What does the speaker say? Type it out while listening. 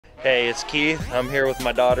Hey, it's Keith. I'm here with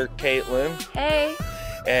my daughter, Caitlin. Hey.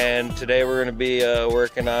 And today we're going to be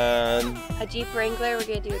working on a Jeep Wrangler. We're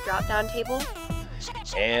going to do a drop-down table.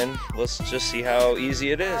 And let's just see how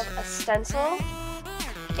easy it is. A stencil,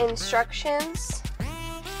 instructions,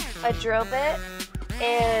 a drill bit,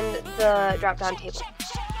 and the drop-down table.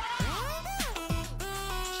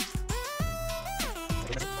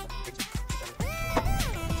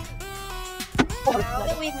 Now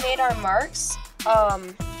that we've made our marks,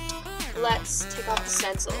 let's take off the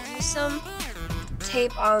stencil. Use some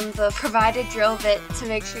tape on the provided drill bit to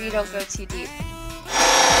make sure you don't go too deep.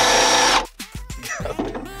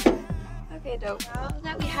 Okay, dope. Now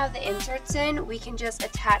that we have the inserts in, we can just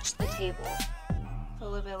attach the table. Put a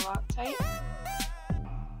little bit of Loctite.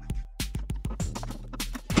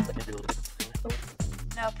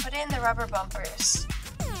 Now put in the rubber bumpers.